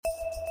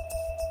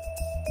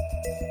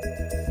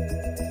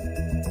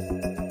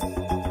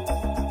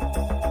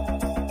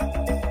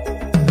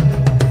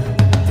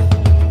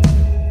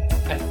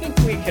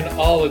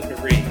all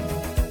agree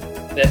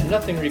that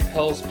nothing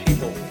repels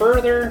people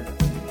further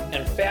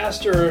and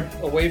faster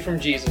away from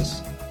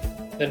Jesus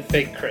than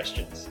fake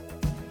Christians.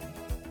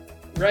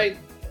 Right?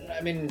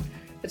 I mean,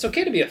 it's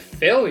okay to be a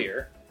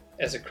failure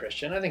as a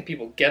Christian. I think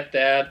people get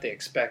that, they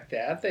expect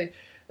that, they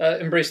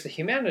embrace the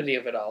humanity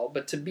of it all,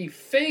 but to be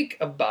fake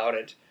about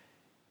it,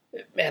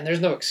 man, there's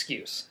no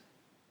excuse.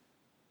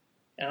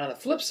 And on the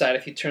flip side,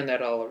 if you turn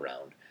that all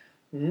around,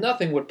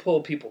 nothing would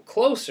pull people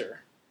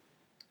closer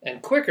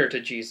and quicker to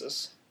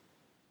Jesus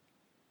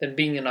than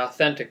being an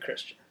authentic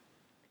Christian.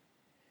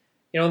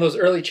 You know, in those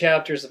early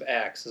chapters of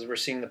Acts, as we're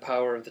seeing the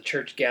power of the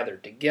church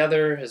gathered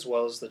together as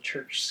well as the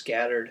church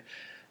scattered,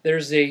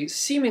 there's a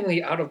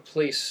seemingly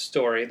out-of-place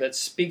story that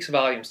speaks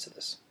volumes to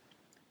this.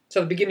 It's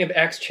at the beginning of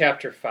Acts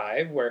chapter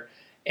 5, where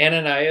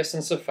Ananias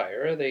and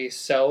Sapphira, they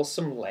sell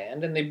some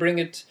land and they bring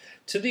it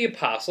to the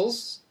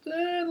apostles,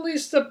 at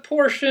least a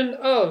portion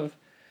of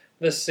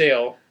the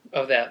sale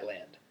of that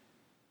land.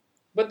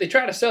 But they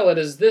try to sell it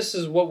as this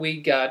is what we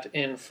got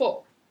in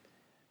full.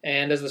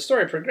 And as the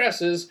story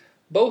progresses,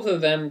 both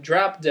of them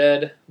drop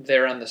dead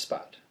there on the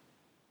spot.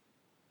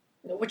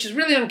 Which is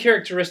really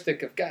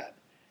uncharacteristic of God.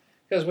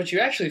 Because what you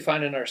actually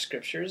find in our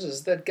scriptures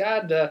is that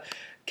God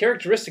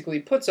characteristically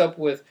puts up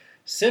with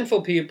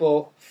sinful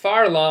people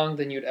far long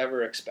than you'd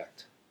ever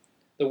expect.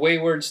 The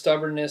wayward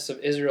stubbornness of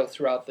Israel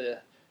throughout the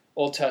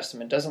Old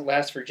Testament doesn't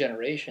last for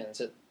generations,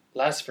 it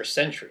lasts for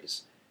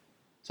centuries.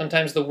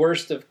 Sometimes the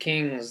worst of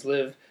kings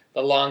live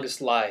the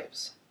longest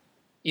lives.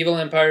 Evil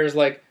empires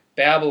like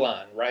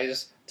Babylon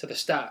rise to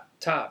the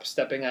top,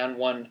 stepping on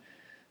one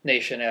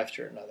nation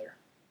after another.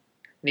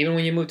 And even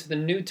when you move to the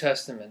New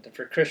Testament, and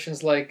for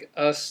Christians like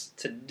us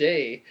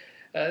today,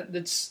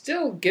 it's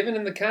still given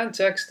in the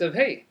context of,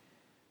 hey,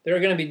 there are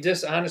going to be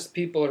dishonest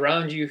people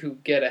around you who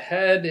get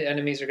ahead,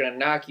 enemies are going to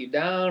knock you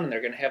down, and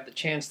they're going to have the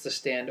chance to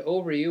stand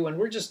over you, and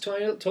we're just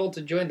told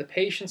to join the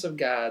patience of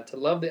God, to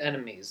love the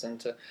enemies, and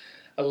to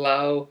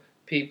allow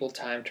people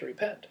time to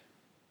repent.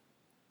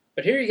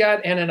 But here you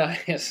got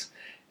Ananias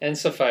and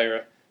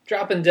Sapphira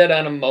dropping dead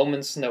on a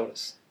moment's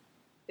notice.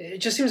 It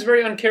just seems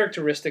very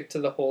uncharacteristic to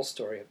the whole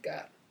story of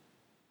God.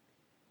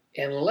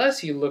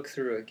 Unless you look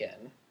through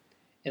again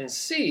and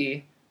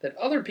see that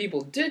other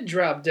people did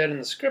drop dead in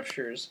the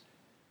scriptures,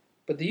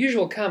 but the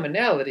usual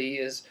commonality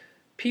is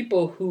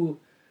people who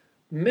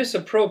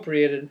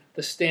misappropriated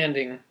the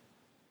standing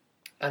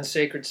on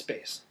sacred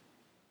space.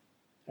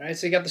 All right,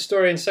 so you got the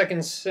story in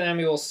 2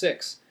 Samuel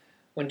 6,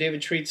 when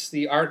David treats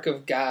the Ark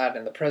of God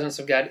and the presence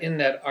of God in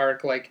that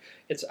Ark like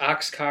it's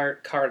ox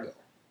cart cargo.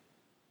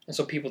 And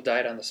so people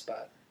died on the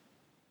spot.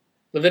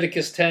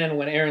 Leviticus 10,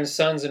 when Aaron's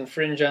sons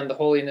infringe on the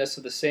holiness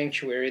of the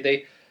sanctuary,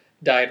 they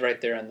died right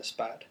there on the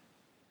spot.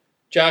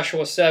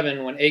 Joshua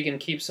 7, when Achan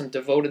keeps some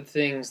devoted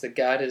things that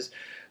God has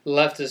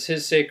left as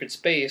his sacred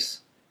space,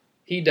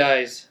 he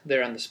dies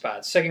there on the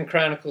spot. 2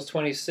 Chronicles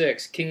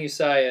 26, King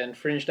Uzziah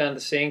infringed on the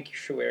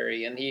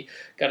sanctuary, and he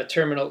got a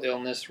terminal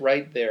illness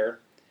right there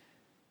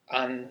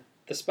on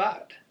the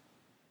spot.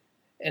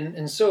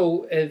 And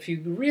so, if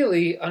you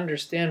really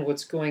understand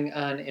what's going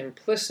on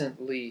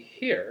implicitly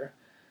here,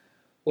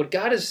 what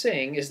God is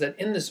saying is that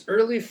in this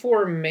early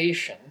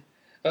formation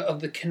of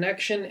the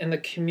connection and the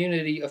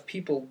community of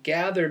people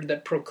gathered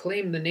that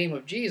proclaim the name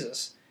of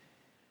Jesus,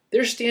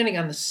 they're standing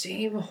on the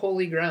same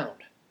holy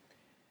ground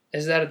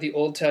as that of the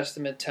Old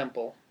Testament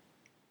temple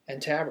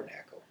and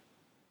tabernacle.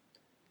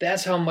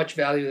 That's how much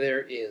value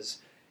there is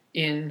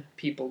in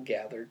people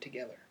gathered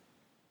together.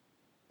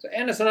 So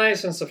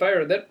Ananias and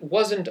Sapphira, that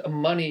wasn't a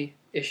money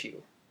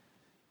issue.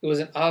 It was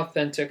an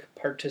authentic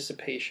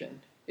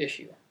participation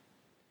issue.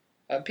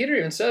 Peter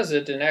even says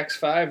it in Acts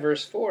 5,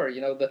 verse 4.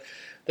 You know,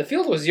 the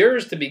field was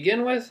yours to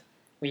begin with.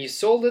 When you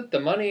sold it, the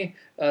money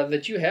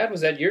that you had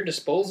was at your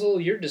disposal,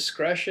 your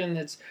discretion.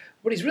 It's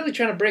what he's really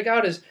trying to break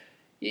out is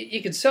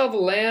you could sell the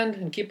land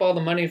and keep all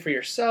the money for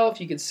yourself.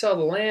 You could sell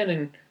the land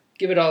and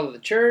give it all to the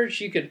church.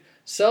 You could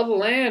sell the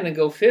land and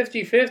go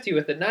 50-50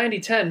 with it,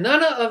 90-10.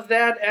 None of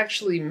that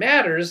actually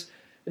matters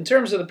in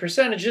terms of the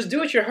percentage. Just do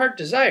what your heart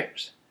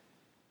desires.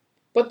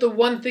 But the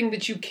one thing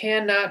that you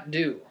cannot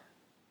do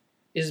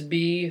is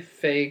be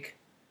fake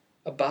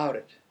about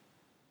it.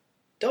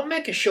 Don't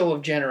make a show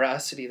of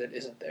generosity that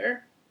isn't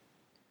there.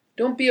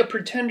 Don't be a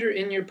pretender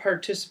in your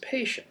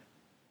participation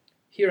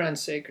here on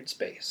sacred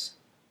space.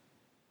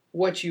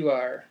 What you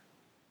are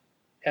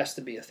has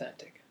to be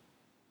authentic.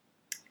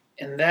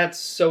 And that's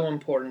so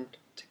important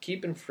to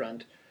keep in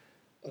front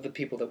of the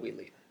people that we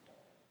lead.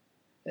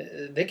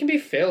 They can be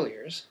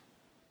failures.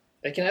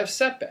 They can have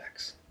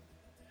setbacks.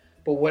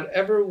 But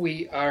whatever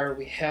we are,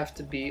 we have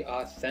to be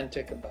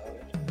authentic about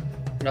it.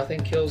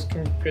 Nothing kills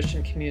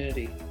Christian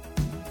community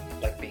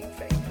like being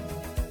fake.